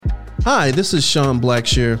Hi, this is Sean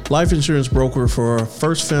Blackshear, life insurance broker for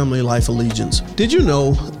First Family Life Allegiance. Did you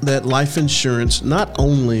know that life insurance not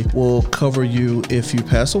only will cover you if you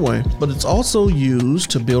pass away, but it's also used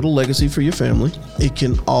to build a legacy for your family? It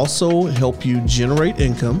can also help you generate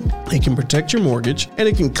income, it can protect your mortgage, and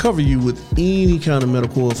it can cover you with any kind of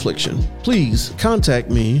medical affliction. Please contact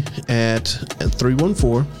me at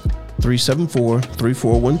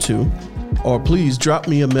 314-374-3412. Or please drop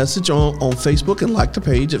me a message on Facebook and like the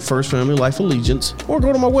page at First Family Life Allegiance, or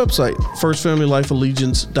go to my website,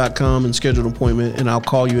 firstfamilylifeallegiance.com, and schedule an appointment, and I'll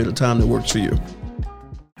call you at a time that works for you.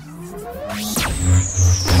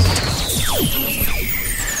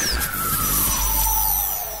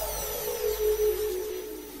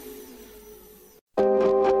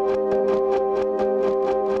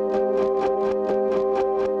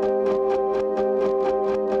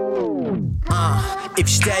 If you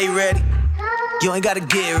stay ready, you ain't gotta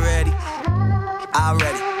get ready.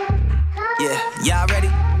 Already. Yeah, y'all ready?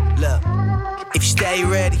 Look. If you stay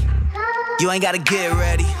ready, you ain't gotta get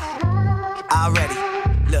ready. Already.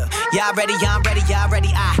 Look. Y'all ready, y'all ready, y'all ready.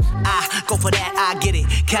 I go for that, I get it.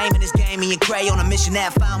 Came in this game and you cray on a mission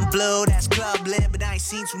that found blue. That's club lit, but I ain't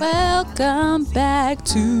seen too much. Welcome back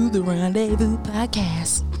to the Rendezvous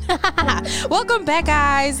Podcast. Welcome back,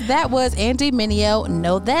 guys. That was Andy Mineo.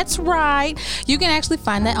 No, that's right. You can actually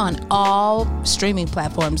find that on all streaming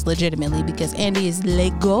platforms legitimately, because Andy is le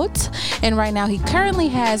goat. And right now he currently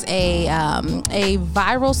has a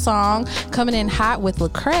viral song coming in hot with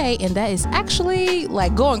Lecrae, and that is actually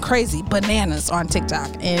like going crazy bananas on TikTok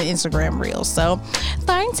and Instagram Reels. So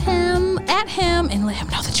find him, at him, and let him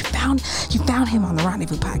know that you found him on the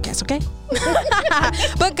Rendezvous Podcast, okay?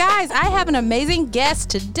 But guys, I have an amazing guest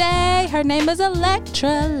today. Her name is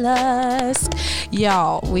Electra Lusk.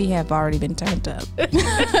 Y'all, we have already been turned up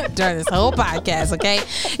during this whole podcast, okay?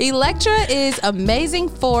 Electra is amazing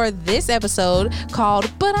for this episode called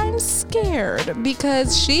But I'm Scared,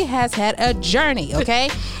 because she has had a journey, okay?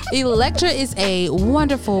 Electra is a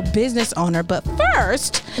wonderful business owner, but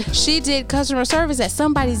first, she did customer service at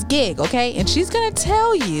somebody's gig, okay? And she's gonna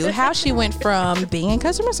tell you how she went from being in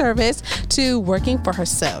customer service to working for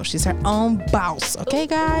herself. She's her own boss, okay,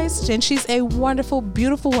 guys? And she's a wonderful,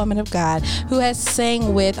 beautiful woman of God who has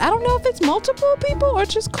sang with, I don't know if it's multiple people or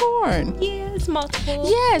just Korn. Yeah, it's multiple.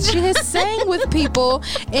 Yes, she has sang with people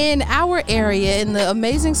in our area, in the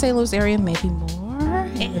amazing St. Louis area, maybe more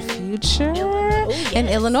in the future. In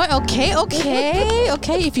Illinois. Okay.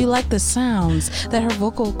 If you like the sounds that her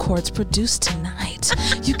vocal cords produce tonight,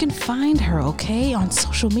 you can find her, okay, on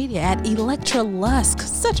social media at Electra Lusk.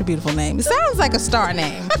 Such a beautiful name. It sounds like a star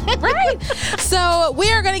name, right? So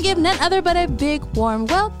we are going to give none other but a big warm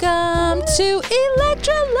welcome to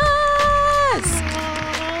Electra Lusk.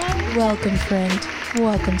 Welcome, friend.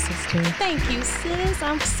 Welcome, sister. Thank you, sis.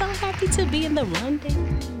 I'm so happy to be in the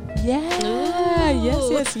Rendezvous. Yeah.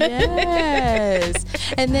 Yes.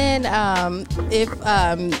 And then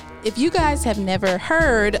if you guys have never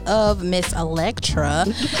heard of Miss Electra,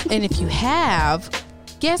 and if you have,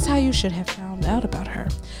 guess how you should have found out about her?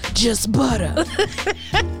 Just butter.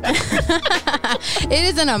 It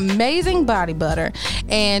is an amazing body butter,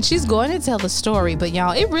 and she's going to tell the story, but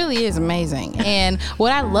y'all, it really is amazing. And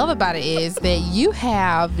what I love about it is that you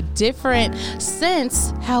have different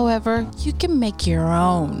scents. However, you can make your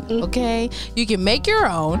own, okay? You can make your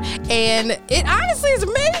own, and it honestly is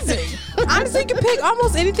amazing. Honestly, you can pick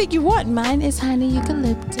almost anything you want. Mine is honey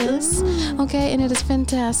eucalyptus, okay? And it is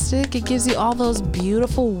fantastic. It gives you all those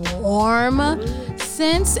beautiful, warm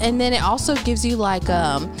scents, and then it also gives you like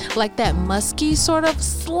that musky, sort of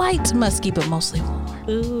slight musky, but mostly warm.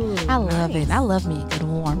 Ooh, I love it. I love me a good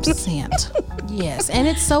warm scent. Yes, and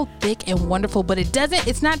it's so thick and wonderful, but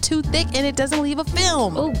it's not too thick, and it doesn't leave a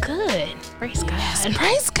film. Oh, good. Praise God. Yes,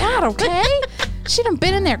 praise God, okay? She done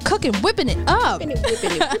been in there cooking, whipping it up. Whipping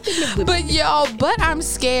it. But y'all, But I'm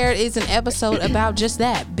Scared is an episode about just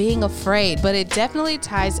that, being afraid. But it definitely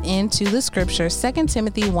ties into the scripture, 2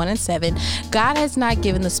 Timothy 1:7. God has not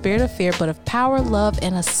given the spirit of fear, but of power, love,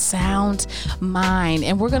 and a sound mind.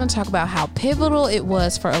 And we're going to talk about how pivotal it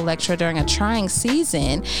was for Electra during a trying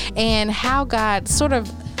season, and how God sort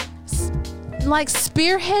of like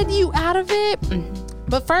spearhead you out of it.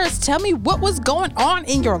 But first, tell me what was going on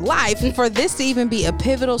in your life for this to even be a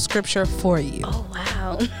pivotal scripture for you. Oh,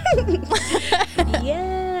 wow.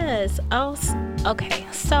 Yes. Oh, okay.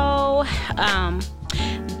 So,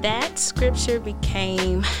 that scripture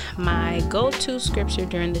became my go-to scripture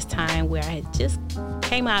during this time where I had just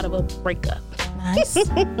came out of a breakup. Nice.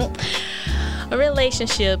 A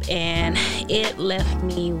relationship, and it left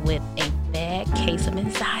me with a bad bad case of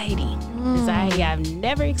anxiety. Anxiety I've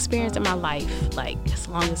never experienced in my life, like as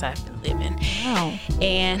long as I've been living. Wow.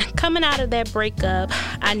 And coming out of that breakup,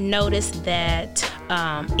 I noticed that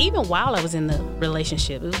even while I was in the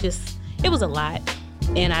relationship, it was a lot.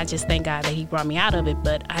 And I just thank God that he brought me out of it.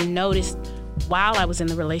 But I noticed while I was in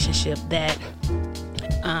the relationship that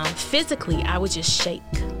physically I would just shake.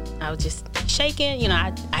 I was just shaking.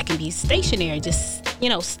 I can be stationary, just,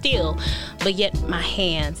 still, but yet my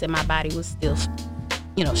hands and my body was still,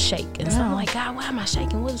 shake. And so I'm like, God, why am I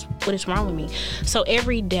shaking? What is wrong with me? So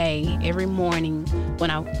every day, every morning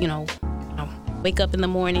when I wake up in the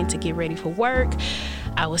morning to get ready for work,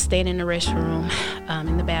 I was staying in the restroom,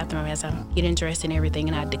 in the bathroom as I'm getting dressed and everything,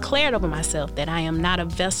 and I declared over myself that I am not a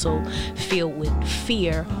vessel filled with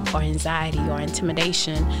fear or anxiety or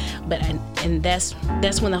intimidation. And that's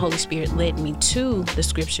when the Holy Spirit led me to the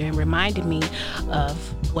scripture and reminded me of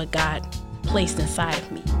what God placed inside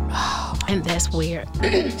of me. And that's where, 2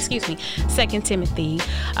 Timothy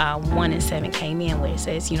 1:7 came in, where it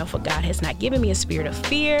says, for God has not given me a spirit of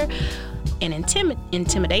fear and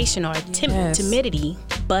intimidation or timidity,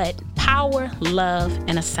 but power, love,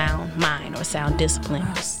 and a sound mind or sound discipline,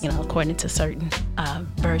 according to certain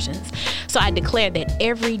versions. So I declared that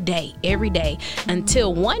every day,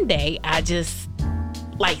 until one day I just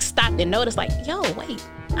stopped and noticed yo, wait,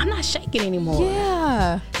 I'm not shaking anymore.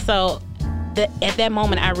 Yeah. So at that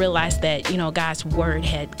moment, I realized that, God's word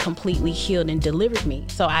had completely healed and delivered me.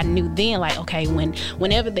 So I knew then, okay,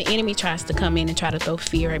 whenever the enemy tries to come in and try to throw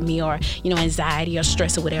fear at me or, anxiety or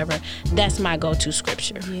stress or whatever, that's my go-to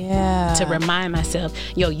scripture. Yeah. To remind myself,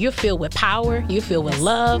 you're filled with power, you're filled with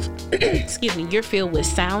love, you're filled with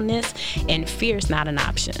soundness, and fear is not an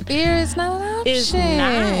option. Fear is not an option. It's not.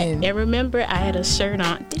 And remember, I had a shirt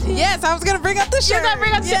on. Yes, I was going to bring up the shirt. You're going to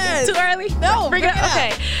bring up the shirt too early? No, bring it up.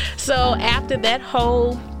 Okay. So after that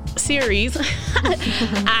whole series,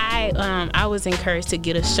 I was encouraged to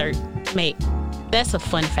get a shirt made. That's a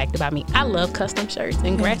fun fact about me. I love custom shirts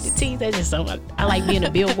and graphic tees. That's just something I like being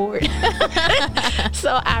a billboard.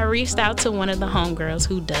 So I reached out to one of the homegirls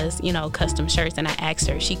who does, custom shirts, and I asked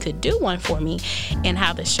her if she could do one for me, and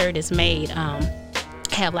how the shirt is made.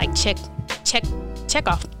 Have check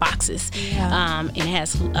off boxes. Yeah. And it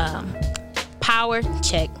has power,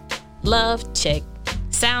 check, love, check,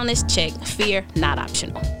 soundness, check, fear, not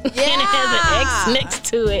optional. Yeah. And it has an X next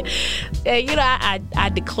to it. And, I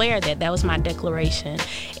declared that was my declaration,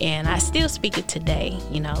 and I still speak it today.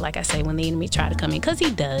 Like I say, when the enemy try to come in, because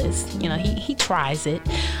he does, he tries it,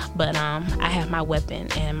 but I have my weapon,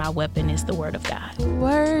 and my weapon is the word of God.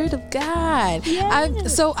 Word of God.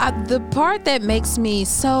 Yes. The part that makes me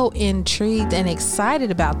so intrigued and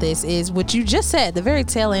excited about this is what you just said, the very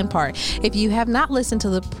tail end part. If you have not listened to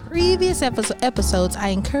the previous episodes, I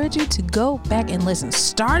encourage you to go back and listen.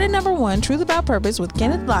 Start at number 1, Truth About Purpose with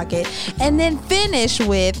Kenneth Lockett, and then finish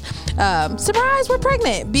with Surprise, We're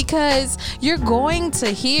Pregnant, because you're going to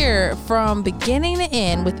hear from beginning to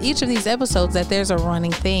end with each of these episodes that there's a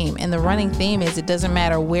running theme. And the running theme is, it doesn't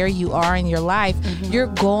matter where you are in your life, you're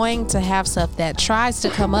going to have stuff that tries to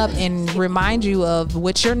come up and remind you of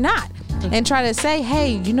what you're not. And try to say,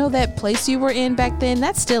 hey, that place you were in back then,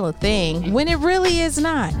 that's still a thing, when it really is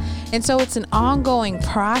not. And so it's an ongoing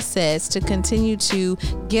process to continue to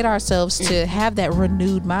get ourselves to have that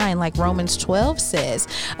renewed mind, like Romans 12 says.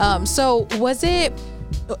 So was it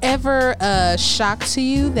ever a shock to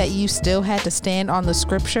you that you still had to stand on the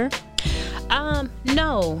scripture?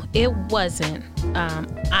 No, it wasn't.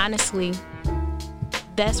 Honestly,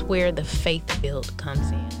 that's where the faith build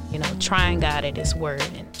comes in. Trying God at his word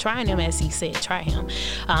and trying him as he said, try him.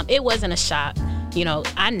 It wasn't a shock.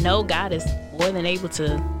 I know God is more than able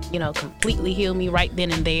to, completely heal me right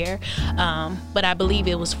then and there. But I believe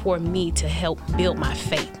it was for me to help build my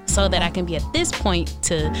faith so that I can be at this point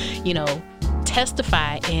to,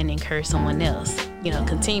 testify and encourage someone else.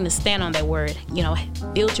 Continue to stand on that word,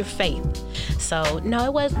 build your faith. So no,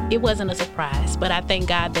 it wasn't a surprise, but I thank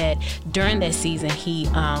God that during that season, he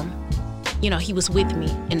was with me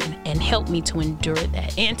and helped me to endure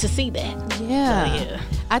that and to see that. Yeah. So, yeah.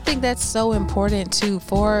 I think that's so important too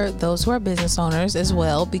for those who are business owners as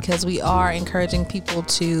well, because we are encouraging people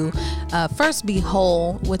to first be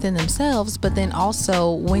whole within themselves, but then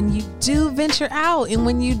also when you do venture out and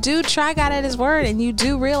when you do try God at his word and you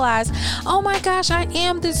do realize, oh my gosh, I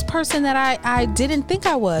am this person that I didn't think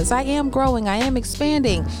I was. I am growing. I am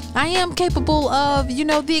expanding. I am capable of,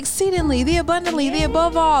 the exceedingly, the abundantly, the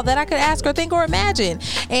above all that I could ask or think or imagine.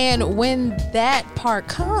 And when that part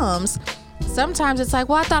comes, sometimes it's like,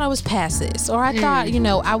 well, I thought I was past this, or I thought,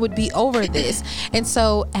 I would be over this. And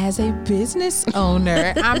so as a business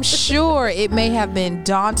owner, I'm sure it may have been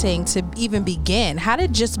daunting to even begin. How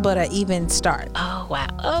did Just Butter even start? Oh,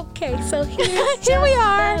 wow. Okay, so here we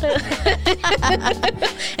are.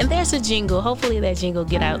 And there's a jingle. Hopefully that jingle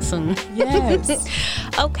get out soon. Yes.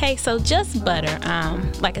 Okay, so Just Butter,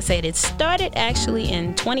 like I said, it started actually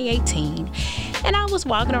in 2018. And I was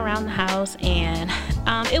walking around the house, and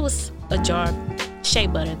it was a jar of shea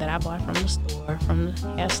butter that I bought from the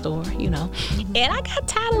hair store, And I got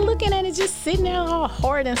tired of looking at it just sitting there all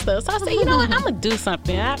hard and stuff. So I said, you know what, I'm going to do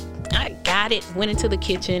something. I got it, went into the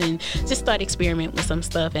kitchen and just started experimenting with some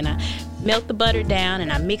stuff. And I melted the butter down,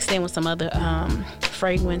 and I mixed in with some other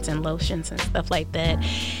fragrance and lotions and stuff like that,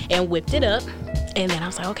 and whipped it up. And then I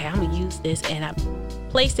was like, okay, I'm going to use this. And I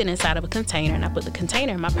placed it inside of a container, and I put the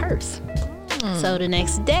container in my purse. So the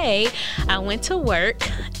next day, I went to work,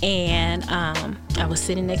 and I was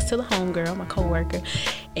sitting next to the homegirl, my coworker,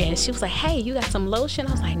 and she was like, "Hey, you got some lotion?"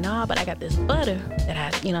 I was like, "No, but I got this butter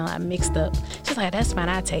that I mixed up." She's like, "That's fine,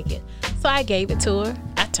 I'll take it." So I gave it to her.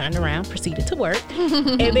 I turned around, proceeded to work,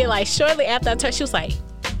 and then like shortly after I turned, she was like,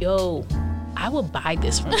 "Yo, I will buy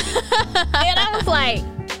this from you." And I was like,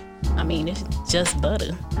 I mean, it's just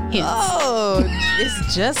butter. Hence. Oh,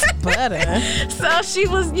 it's just butter. So she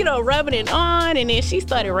was, rubbing it on, and then she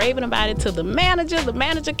started raving about it to the manager. The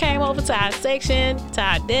manager came over to our section, to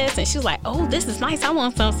our desk, and she was like, "Oh, this is nice. I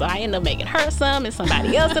want some." So I ended up making her some and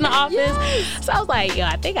somebody else in the office. Yes. So I was like,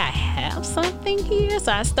 I think I have something here.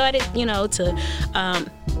 So I started, to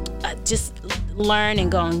just learn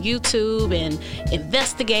and go on YouTube and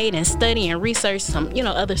investigate and study and research some,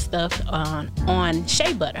 other stuff on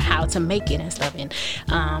shea butter, how to make it and stuff. And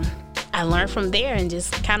I learned from there and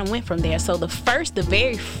just kind of went from there. So the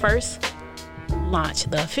very first launch,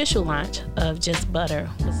 the official launch of Just Butter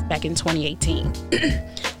was back in 2018.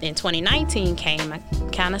 Then 2019 came, I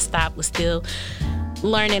kind of stopped, was still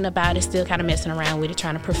learning about it, still kind of messing around with it,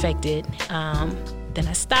 trying to perfect it. Then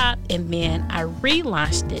I stopped, and then I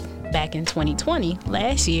relaunched it back in 2020,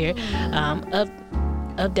 last year,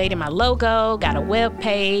 updated my logo, got a web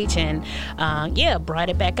page, and brought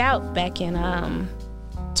it back out back in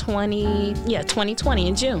 2020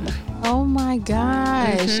 in June. Oh my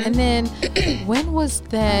gosh. Mm-hmm. And then when was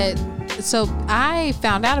that? So I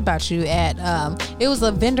found out about you at, it was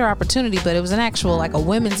a vendor opportunity, but it was an actual, like a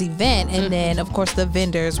women's event. And then of course the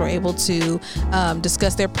vendors were able to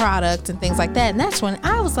discuss their products and things like that. And that's when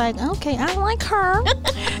I was like, okay, I like her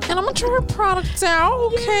and I'm gonna try her products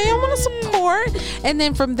out. Okay, I want to support. And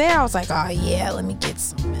then from there I was like, oh yeah, let me get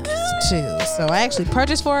some of this too. So I actually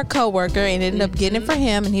purchased for a coworker and ended up getting it for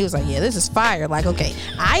him. And he was like, yeah, this is fire. Like, okay,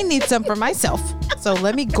 I need some for myself. So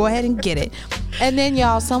let me go ahead and get it. And then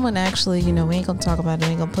y'all, someone actually, we ain't gonna talk about it,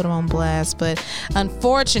 we ain't gonna put them on blast, but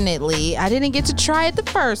unfortunately I didn't get to try it the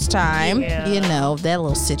first time. That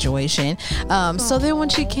little situation. So then when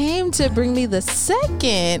she came to bring me the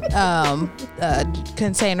second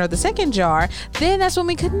container, the second jar, then that's when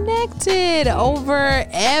we connected over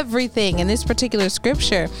everything in this particular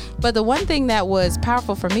scripture. But the one thing that was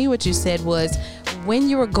powerful for me, what you said, was when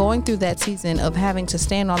you were going through that season of having to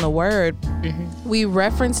stand on the word, we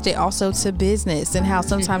referenced it also to business and how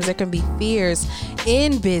sometimes there can be fears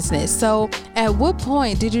in business. So at what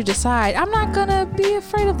point did you decide, I'm not going to be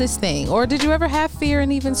afraid of this thing? Or did you ever have fear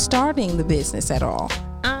in even starting the business at all?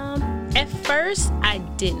 At first, I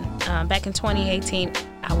didn't. Back in 2018,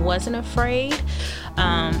 I wasn't afraid.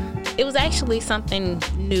 It was actually something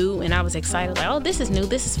new, and I was excited. Like, oh, this is new.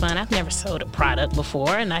 This is fun. I've never sold a product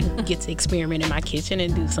before, and I get to experiment in my kitchen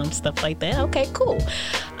and do some stuff like that. Okay, cool.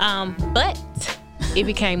 But it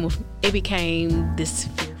became this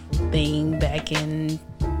fearful thing back in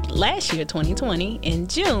last year, 2020, in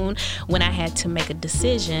June, when I had to make a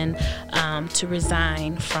decision to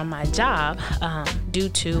resign from my job due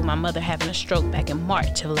to my mother having a stroke back in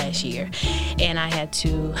March of last year. And I had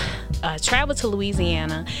to travel to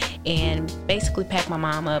Louisiana and basically pack my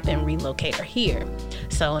mom up and relocate her here.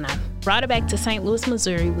 So, and I brought her back to St. Louis,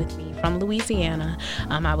 Missouri with me from Louisiana.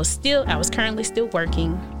 I was currently still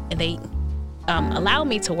working, and they allowed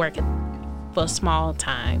me to work for a small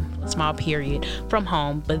period from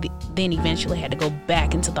home, but then eventually had to go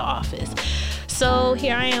back into the office. So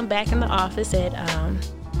here I am back in the office at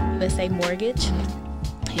USA Mortgage,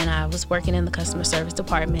 and I was working in the customer service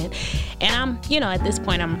department. And I'm, at this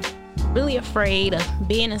point, I'm really afraid of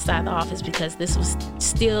being inside the office because this was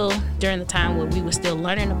still during the time where we were still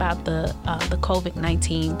learning about the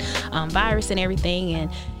COVID-19 virus and everything.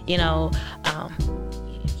 And,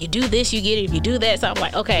 you do this, you get it. If you do that, so I'm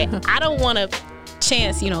like, okay, I don't want to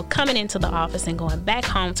chance, coming into the office and going back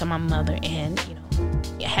home to my mother and,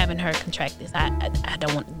 having her contract this. I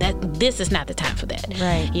don't want that. This is not the time for that.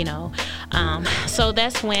 Right. So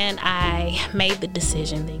that's when I made the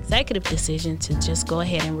executive decision to just go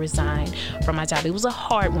ahead and resign from my job. It was a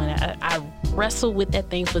hard one. I wrestled with that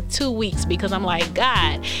thing for 2 weeks because I'm like,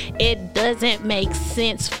 God, it doesn't make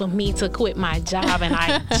sense for me to quit my job. And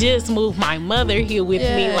I just moved my mother here with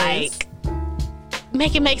me. Like,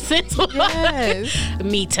 make it make sense. Yes.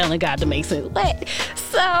 Me telling God to make sense. What?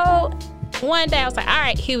 So one day I was like, all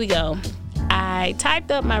right, here we go. I typed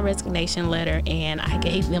up my resignation letter and I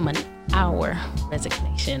gave them an hour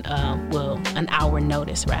resignation, an hour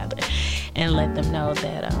notice rather, and let them know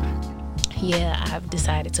that, I've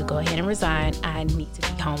decided to go ahead and resign. I need to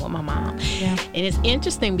be home with my mom. Yeah. And it's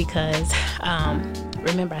interesting because,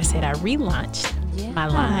 remember I said I relaunched my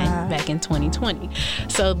line back in 2020.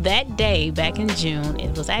 So that day back in June,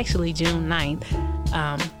 it was actually June 9th,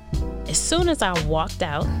 as soon as I walked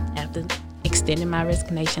out after extending my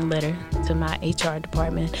resignation letter to my HR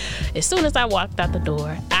department, as soon as I walked out the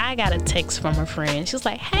door, I got a text from a friend. She was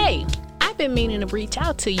like, hey, I've been meaning to reach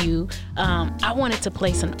out to you. I wanted to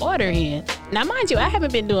place an order in. Now, mind you, I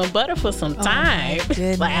haven't been doing butter for some time.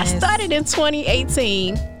 Like, I started in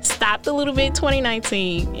 2018, stopped a little bit in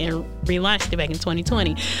 2019, and relaunched it back in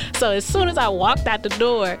 2020. So as soon as I walked out the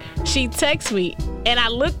door, she texted me, and I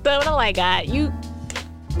looked up and I'm like, God, you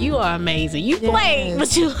are amazing. You played,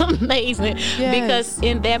 but you're amazing. Yes. Because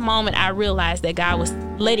in that moment, I realized that God was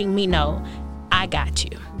letting me know, I got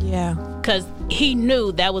you. Yeah. Because he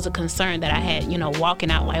knew that was a concern that I had, walking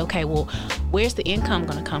out like, okay, well, where's the income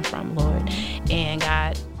going to come from, Lord? And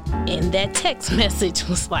God, in that text message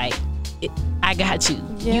was like, I got you.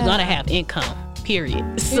 Yeah. You're going to have income.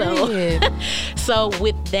 Period. So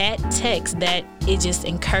with that text, that it just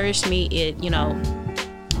encouraged me.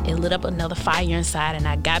 It lit up another fire inside, and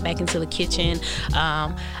I got back into the kitchen.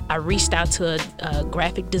 I reached out to a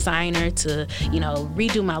graphic designer to,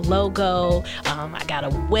 redo my logo. I got a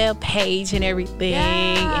web page and everything.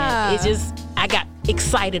 Yeah. And I got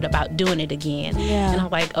excited about doing it again. Yeah. And I'm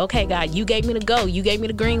like, okay, God, you gave me the go. You gave me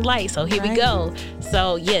the green light. So here we go.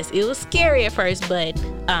 So yes, it was scary at first, but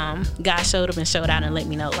God showed up and showed out and let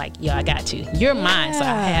me know, like, yo, I got you. You're mine, so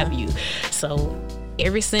I have you. So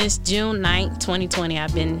ever since June 9th, 2020,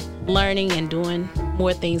 I've been learning and doing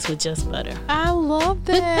more things with just butter. I love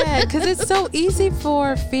that because it's so easy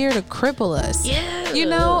for fear to cripple us. Yeah.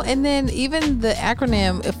 And then even the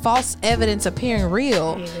acronym, false evidence appearing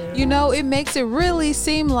real, it makes it really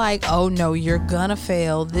seem like, oh no, you're gonna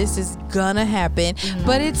fail. This is gonna happen. Mm-hmm.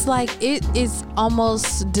 But it's like, it is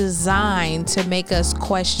almost designed to make us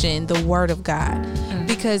question the word of God. Mm-hmm.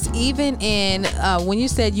 Because even in, when you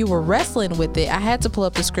said you were wrestling with it, I had to pull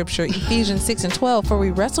up the scripture, Ephesians 6:12, for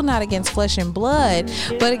we wrestle not against flesh and blood,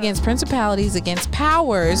 but against principalities, against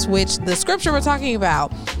powers, which the scripture we're talking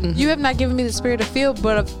about. Mm-hmm. You have not given me the spirit of fear,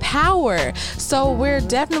 but of power. So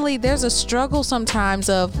there's a struggle sometimes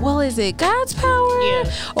of, well, is it God's power?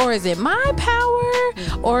 Yeah. Or is it my power?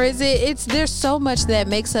 Mm-hmm. Or there's so much that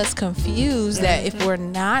makes us confused that if we're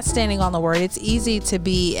not standing on the word, it's easy to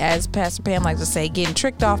be, as Pastor Pam likes to say, getting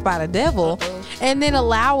tricked off by the devil, and then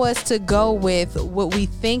allow us to go with what we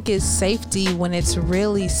think is safety when it's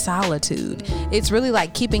really solitude. It's really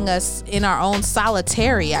like keeping us in our own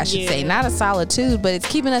solitary, I should say, not a solitude, but it's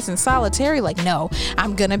keeping us in solitary. Like, no,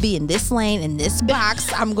 I'm going to be in this lane, in this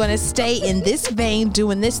box. I'm going to stay in this vein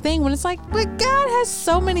doing this thing, when it's like, but God has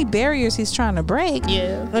so many barriers he's trying to break.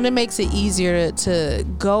 Yeah. And it makes it easier to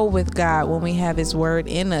go with God when we have his word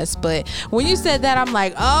in us. But when you said that, I'm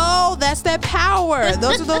like, oh, that's that power.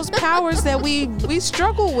 Those are those powers that we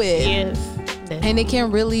struggle with. Yes. And it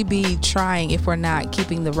can really be trying if we're not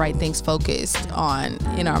keeping the right things focused on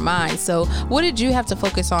in our minds. So what did you have to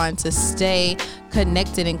focus on to stay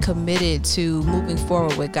connected and committed to moving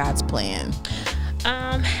forward with God's plan?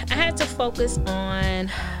 I had to focus on,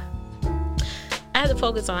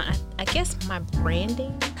 I guess, my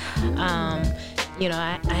branding. I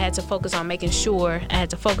had to focus on making sure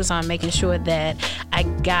that I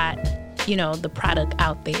got, the product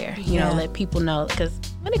out there, let people know. Because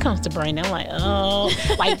when it comes to branding, I'm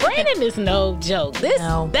like, branding is no joke.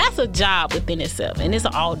 That's a job within itself, and it's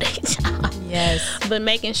an all-day job. Yes. But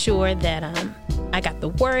making sure that I got the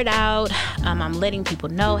word out. I'm letting people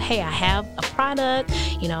know, hey, I have a product.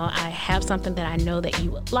 I have something that I know that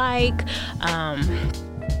you would like.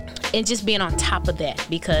 And just being on top of that,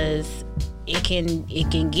 because it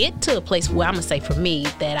can get to a place where I'm gonna say for me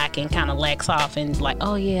that I can kind of lax off and like,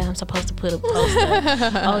 oh yeah, I'm supposed to put a post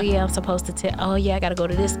up. Oh yeah, I'm supposed to tell. Oh yeah, I gotta go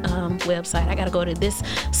to this website. I gotta go to this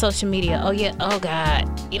social media. Oh yeah, oh God,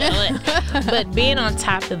 you know what? But being on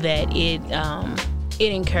top of that, it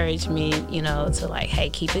encouraged me, you know, to like, hey,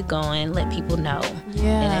 keep it going, let people know.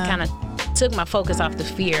 Yeah. And it kind of took my focus off the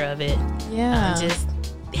fear of it. Yeah. Just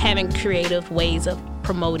having creative ways of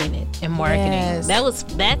promoting it and marketing. Yes.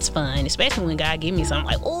 That's fun, especially when God give me something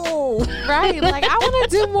like, oh, right, like I want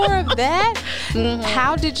to do more of that. Mm-hmm.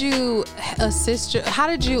 How did you how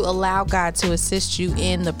did you allow God to assist you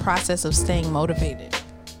in the process of staying motivated?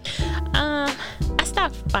 I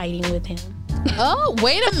stopped fighting with him. Oh,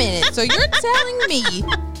 wait a minute. So you're telling me,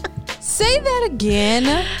 say that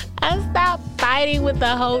again. I stopped fighting with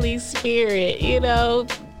the Holy Spirit, you know,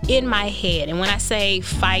 in my head. And when I say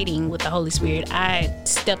fighting with the Holy Spirit, I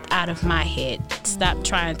stepped out of my head, stopped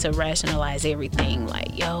trying to rationalize everything.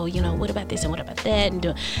 Like, yo, you know, what about this and what about that?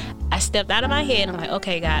 And I stepped out of my head and I'm like,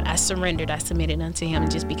 okay, God, I surrendered, I submitted unto him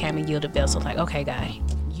and just became a yielded vessel. Like, okay, God,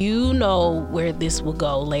 you know where this will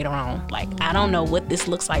go later on. Like, I don't know what this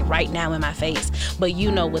looks like right now in my face, but you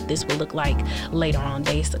know what this will look like later on,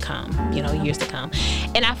 days to come, you know, years to come.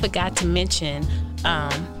 And I forgot to mention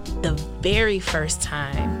the very first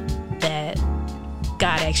time that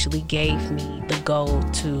God actually gave me the goal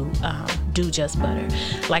to do Just Butter.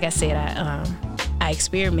 Like I said, I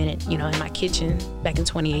experimented, you know, in my kitchen back in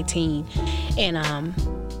 2018, and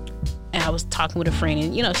I was talking with a friend,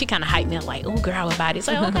 and you know, she kind of hyped me up like, "Oh, girl, what about it?" It's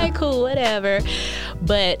like, okay, cool, whatever.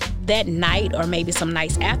 But that night, or maybe some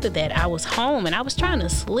nights after that, I was home and I was trying to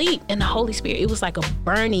sleep, and the Holy Spirit, it was like a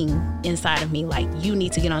burning inside of me, like, you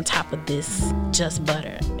need to get on top of this Just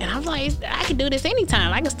Butter. And I was like, I can do this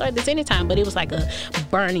anytime. I can start this anytime. But it was like a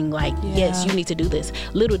burning, like, yes, you need to do this.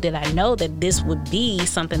 Little did I know that this would be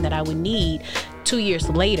something that I would need 2 years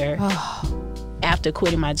later. After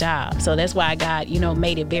quitting my job. So that's why God, you know,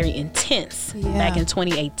 made it very intense back in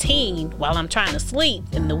 2018 while I'm trying to sleep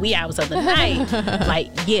in the wee hours of the night. Like,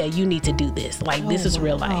 yeah, you need to do this. Like, this is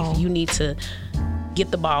real life. You need to get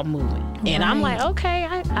the ball moving. And I'm like, okay,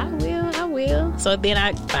 I will. So then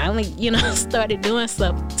I finally, you know, started doing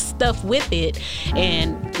stuff with it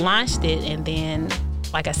and launched it. And then,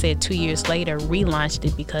 like I said, 2 years later, relaunched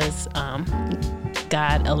it because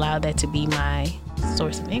God allowed that to be my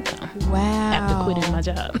source of income. Wow. After quitting my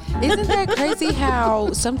job. Isn't that crazy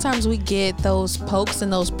how sometimes we get those pokes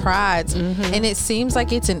and those prods and it seems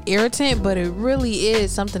like it's an irritant, but it really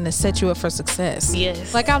is something to set you up for success.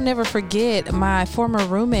 Yes. Like, I'll never forget my former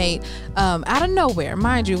roommate, out of nowhere,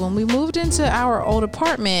 mind you, when we moved into our old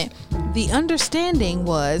apartment, the understanding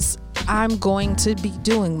was I'm going to be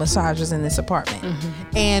doing massages in this apartment.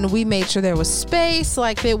 And we made sure there was space,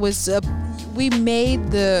 like there was we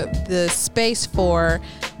made the space for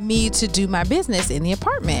me to do my business in the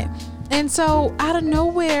apartment. And so out of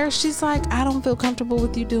nowhere, she's like, I don't feel comfortable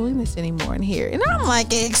with you doing this anymore in here. And I'm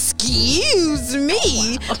like, excuse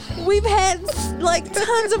me. We've had like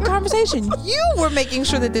tons of conversation. You were making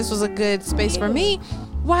sure that this was a good space for me.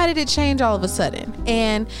 Why did it change all of a sudden?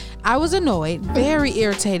 And I was annoyed, very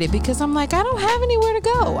irritated, because I'm like, I don't have anywhere to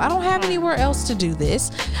go. I don't have anywhere else to do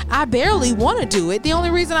this. I barely want to do it. The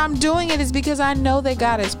only reason I'm doing it is because I know that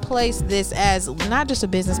God has placed this as not just a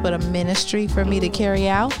business, but a ministry for me to carry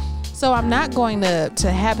out. So I'm not going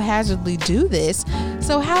to haphazardly do this.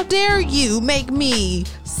 So how dare you make me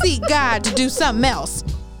seek God to do something else?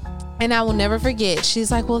 And I will never forget. She's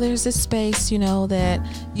like, well, there's this space, you know, that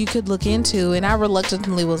you could look into. And I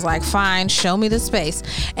reluctantly was like, fine, show me the space.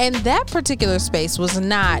 And that particular space was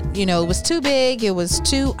not, you know, it was too big. It was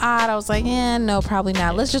too odd. I was like, no, probably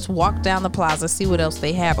not. Let's just walk down the plaza, see what else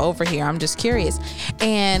they have over here. I'm just curious.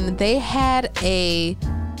 And they had a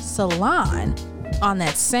salon on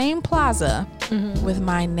that same plaza with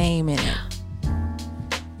my name in it.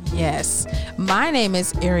 Yes. My name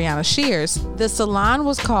is Areanna Shears. The salon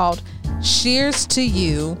was called Shears to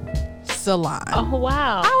You Salon. Oh,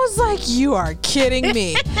 wow. I was like, you are kidding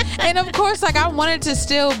me. And of course, like, I wanted to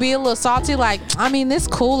still be a little salty, like, I mean, this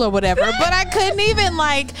cool or whatever, but I couldn't even,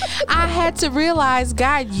 like, I had to realize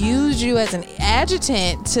God used you as an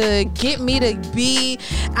adjutant to get me to be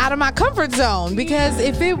out of my comfort zone, because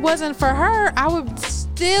if it wasn't for her, I would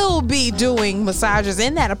still be doing massages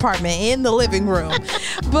in that apartment in the living room.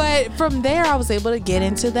 But from there, I was able to get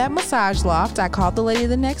into that massage loft. I called the lady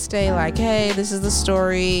the next day, like, hey, this is the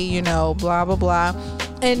story, you know, blah, blah, blah.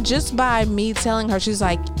 And just by me telling her, she's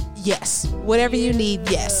like, yes, whatever you need,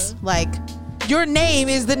 yes. Like, your name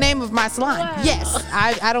is the name of my salon. Wow. Yes,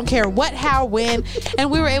 I don't care what, how, when. And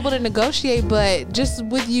we were able to negotiate, but just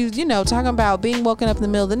with you, talking about being woken up in the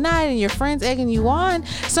middle of the night and your friends egging you on,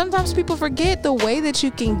 sometimes people forget the way that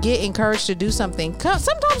you can get encouraged to do something.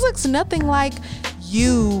 Sometimes looks nothing like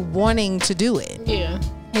you wanting to do it. Yeah.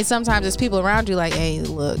 And sometimes it's people around you like, hey,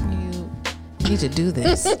 look, you need to do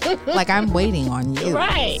this. Like, I'm waiting on you.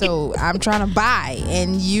 Right. So I'm trying to buy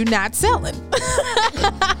and you not selling.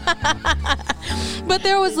 But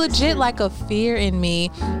there was legit like a fear in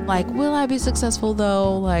me. Like, will I be successful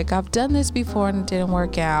though? Like, I've done this before and it didn't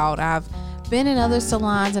work out. I've been in other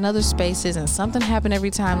salons and other spaces and something happened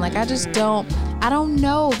every time. Like, I don't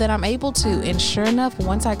know that I'm able to. And sure enough,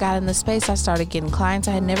 once I got in the space, I started getting clients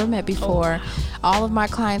I had never met before. All of my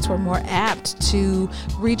clients were more apt to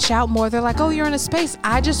reach out more. They're like, oh, you're in a space.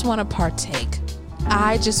 I just want to partake.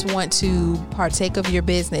 I just want to partake of your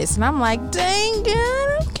business. And I'm like, dang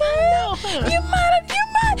it, okay.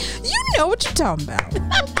 You know what you're talking about.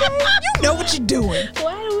 Okay? You know what you're doing.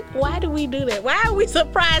 Why do we do that? Why are we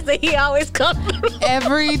surprised that he always comes through?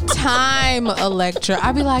 Every time, Electra,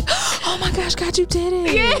 I'd be like, oh my gosh, God, you did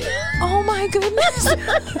it. Yeah. Oh my goodness.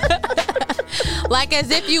 Like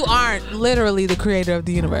as if you aren't literally the creator of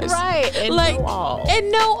the universe. Right. And like, know all.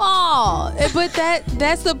 And know all. But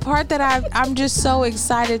that's the part that I'm just so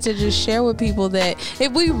excited to just share with people, that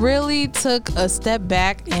if we really took a step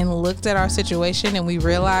back and looked at our situation and we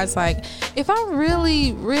realized, like, if I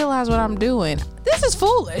really realize what I'm doing, this is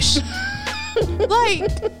foolish.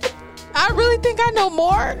 Like, I really think I know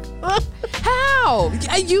more. How?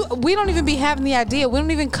 We don't even be having the idea. We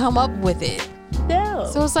don't even come up with it. No.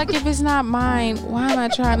 So it's like, if it's not mine, why am I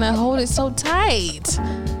trying to hold it so tight?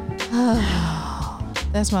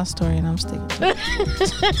 That's my story and I'm sticking to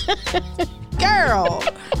it. Girl.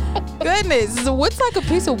 Goodness. So what's like a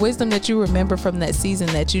piece of wisdom that you remember from that season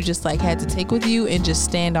that you just like had to take with you and just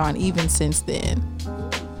stand on even since then?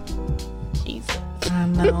 Jesus. I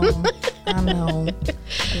know. The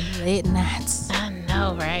late nights. I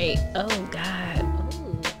know, right? Oh, God.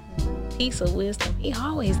 Ooh. Piece of wisdom. He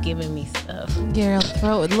always giving me stuff. Girl,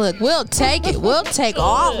 throw it. Look, we'll take it. We'll take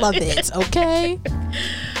all of it, okay?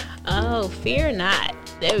 Oh, fear not.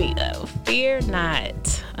 There we go. Fear not.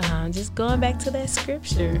 Just going back to that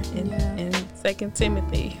scripture in 2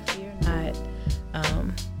 Timothy. Fear not.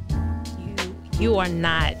 You are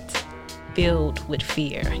not filled with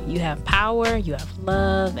fear. You have power, you have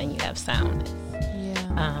love, and you have soundness.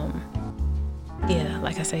 Yeah,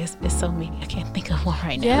 like I say, it's so many. I can't think of one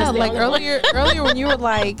right now. Yeah, like earlier when you were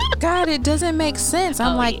like, God, it doesn't make sense.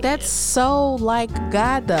 I'm that's so like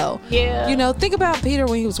God though. Yeah. Think about Peter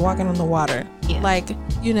when he was walking on the water. Yeah. Like,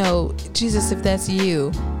 Jesus, if that's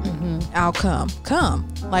you, I'll come.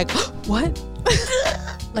 Like, what?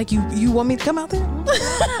 Like you want me to come out there?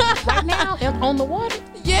 Right now, on the water.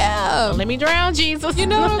 Yeah. Don't let me drown, Jesus. You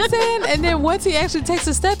know what I'm saying? And then once he actually takes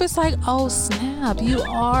a step, it's like, oh snap, you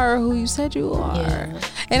are who you said you are. Yeah.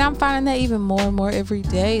 And I'm finding that even more and more every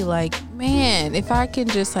day. Like, man, if I can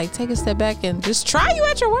just like take a step back and just try you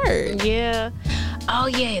at your word. Yeah. Oh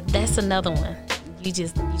yeah, that's another one. You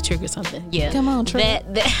trigger something. Yeah. Come on, trigger.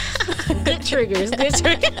 That good triggers. Good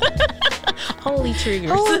triggers. Holy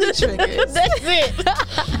triggers. Holy triggers. That's it.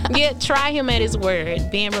 Yeah, try him at his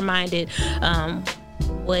word. Being reminded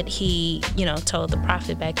what he, told the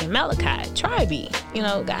prophet back in Malachi. Try me.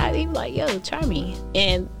 God, he was like, yo, try me.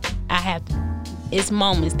 And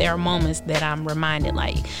there are moments that I'm reminded,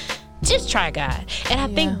 like, just try God. And I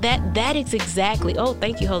think that is exactly, oh,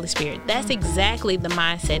 thank you, Holy Spirit. That's exactly the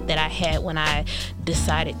mindset that I had when I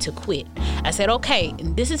decided to quit. I said, okay,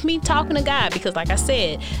 this is me talking to God, because like I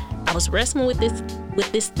said, I was wrestling with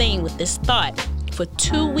this thought for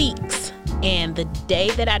 2 weeks. And the day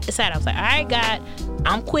that I decided, I was like, all right, God,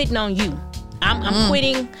 I'm quitting on you. I'm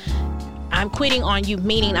quitting. I'm quitting on you,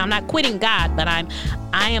 meaning I'm not quitting God, but I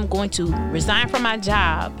am going to resign from my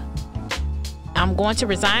job. I'm going to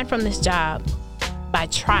resign from this job by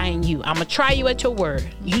trying you. I'm gonna try you at your word.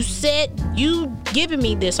 You said you giving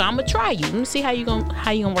me this, so I'm gonna try you. Let me see how you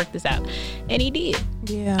gonna work this out. And he did.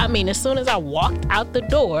 Yeah. I mean, as soon as I walked out the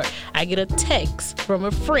door, I get a text from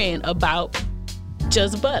a friend about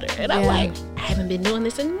Just Butter, and I'm like, I haven't been doing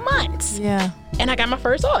this in months. Yeah. And I got my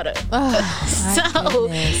first order. Oh, so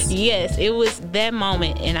yes, it was that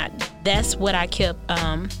moment, and that's what I kept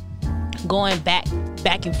going back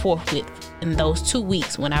and forth with in those 2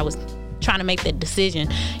 weeks when I was trying to make that decision,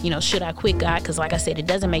 should I quit God? Because like I said, it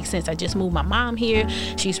doesn't make sense. I just moved my mom here.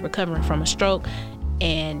 She's recovering from a stroke,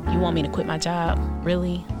 and you want me to quit my job?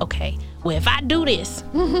 Really? Okay. Well, if I do this,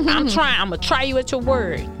 I'm gonna try you at your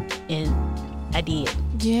word. And I did.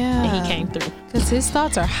 Yeah. And he came through. Because his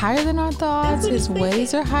thoughts are higher than our thoughts. His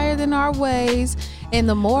ways are higher than our ways. And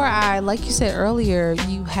the more like you said earlier,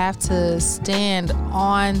 you have to stand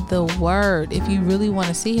on the word. If you really want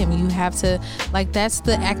to see him, you have to, like, that's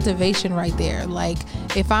the activation right there. Like,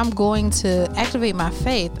 if I'm going to activate my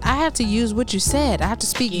faith, I have to use what you said. I have to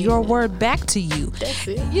speak your word back to you. That's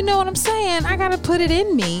it. You know what I'm saying? I got to put it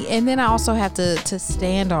in me. And then I also have to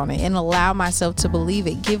stand on it and allow myself to believe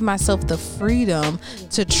it. Give myself the freedom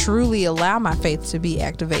to truly allow my faith to be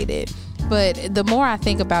activated. But the more I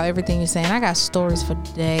think about everything you're saying, I got stories for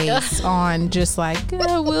days on just like,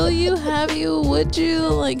 will you, have you, would you?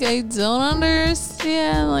 Like, I don't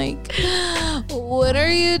understand. Like, what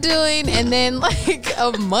are you doing? And then like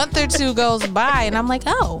a month or two goes by and I'm like,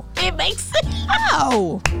 oh. It makes sense.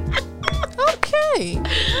 Oh. Okay.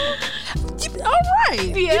 All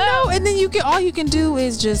right. Yeah. You know, and then all you can do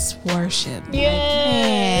is just worship.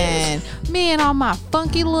 Yes. Like, man, on my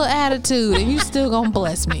funky little attitude, and you still gonna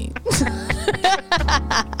bless me.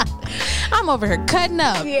 I'm over here cutting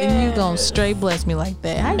up, and you gonna straight bless me like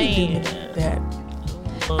that. How you doing that?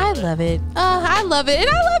 I love it. I love it, and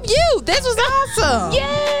I love you. This was awesome.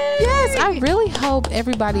 Yes. I really hope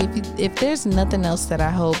everybody, if there's nothing else that I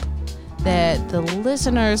hope that the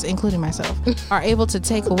listeners, including myself, are able to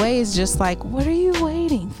take away is just like, what are you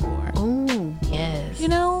waiting for? Ooh, yes. You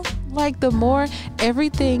know, like the more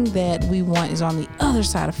everything that we want is on the other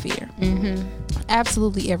side of fear. Mm-hmm.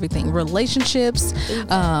 Absolutely everything. Relationships,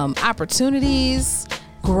 opportunities,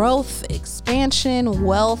 growth, expansion,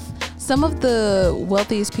 wealth. Some of the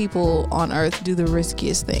wealthiest people on earth do the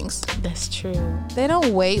riskiest things. That's true. They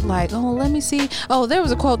don't wait like, oh, let me see. Oh, there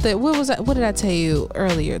was a quote that, what did I tell you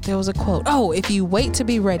earlier? There was a quote. Oh, if you wait to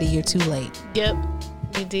be ready, you're too late. Yep,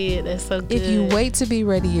 you did. That's so good. If you wait to be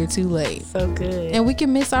ready, you're too late. So good. And we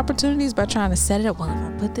can miss opportunities by trying to set it up. Well, if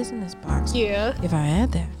I put this in this box, Yeah. if I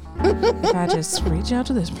add that, if I just reach out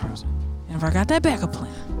to this person, and if I got that backup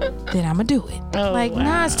plan, then I'm going to do it. Oh, like, wow.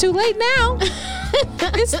 nah, it's too late now.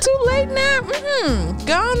 It's too late now.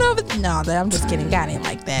 Gone over. No, I'm just kidding. God ain't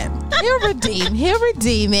like that. He'll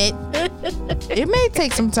redeem it. It may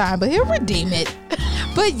take some time, but he'll redeem it.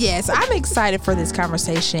 But yes, I'm excited for this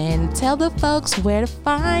conversation. Tell the folks where to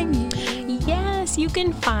find you. Yes, you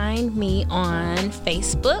can find me on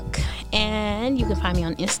Facebook, and you can find me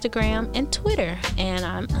on Instagram and Twitter, and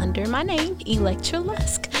I'm under my name, Electra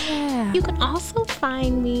Lusk. Yeah. You can also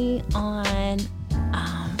find me on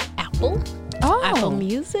Apple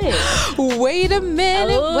Music. Wait a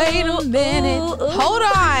minute. Hold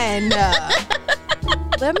on.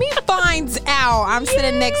 Let me find out. I'm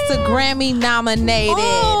sitting next to Grammy nominated.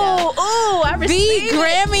 I received the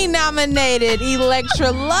Grammy nominated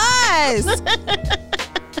Electra Lusk.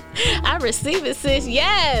 I receive it, sis.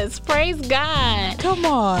 Yes, praise God. Come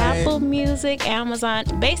on. Apple Music, Amazon,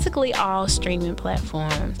 basically all streaming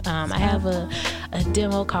platforms. I have a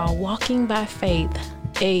demo called Walking by Faith.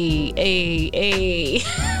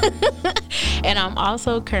 And I'm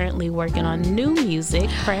also currently working on new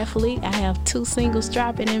music. Prayerfully, I have 2 singles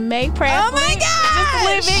dropping in May. Prayerfully. Oh my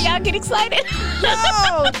gosh! Just believe me, y'all get excited.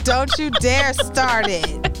 No, don't you dare start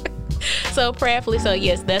it. So prayerfully, so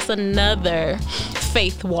yes, that's another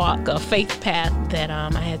faith walk, a faith path that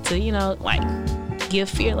I had to, like give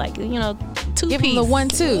fear, like, 2 Give him the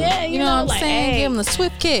 1-2. Yeah, you know what I'm like, saying? hey. Give him the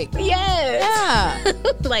swift kick. Yes. Yeah.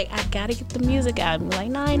 Like, I gotta get the music out. Like,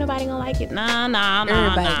 nah, ain't nobody gonna like it. Nah.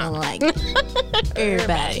 Everybody gonna like it.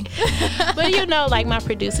 Everybody. But like my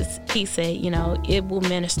producer, he said, it will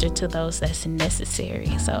minister to those that's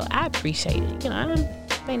necessary. So I appreciate it. I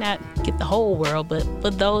may not get the whole world, but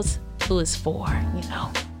for those who it's for,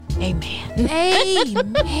 amen.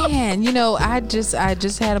 Amen. I just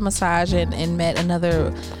had a massage and met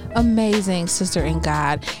another amazing sister in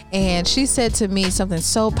God, and she said to me something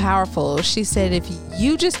so powerful. She said, if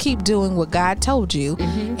you just keep doing what God told you,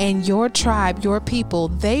 and your tribe, your people,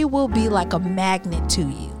 they will be like a magnet to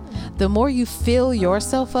you. The more you fill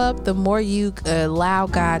yourself up, the more you allow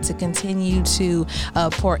God to continue to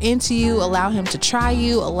pour into you, allow him to try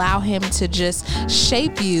you, allow him to just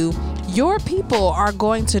shape you, your people are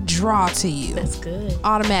going to draw to you. That's good.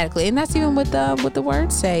 Automatically. And that's even what the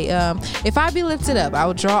words say. If I be lifted up, I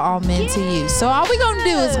will draw all men to you. So all we going to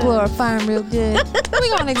do is glorify him real good.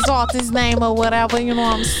 We're going to exalt his name or whatever, you know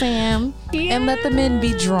what I'm saying? and let the men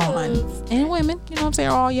be drawn. And women, you know what I'm saying?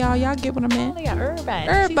 All y'all get what I meant. Yeah, everybody.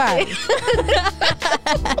 Everybody.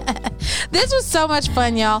 This was so much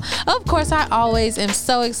fun, y'all. Of course, I always am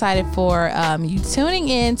so excited for you tuning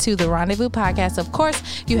in to the Rendezvous Podcast. Of course,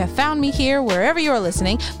 you have found me here wherever you are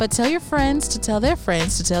listening, but tell your friends to tell their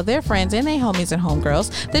friends to tell their friends and their homies and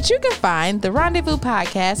homegirls that you can find the Rendezvous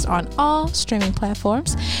Podcast on all streaming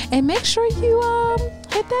platforms. And make sure you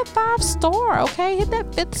hit that 5-star, okay? Hit that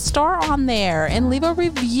 5th star on there and leave a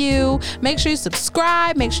review. Make sure you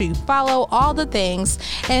subscribe. Make sure you follow all the things.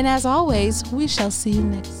 And as always, we shall see you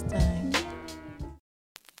next time.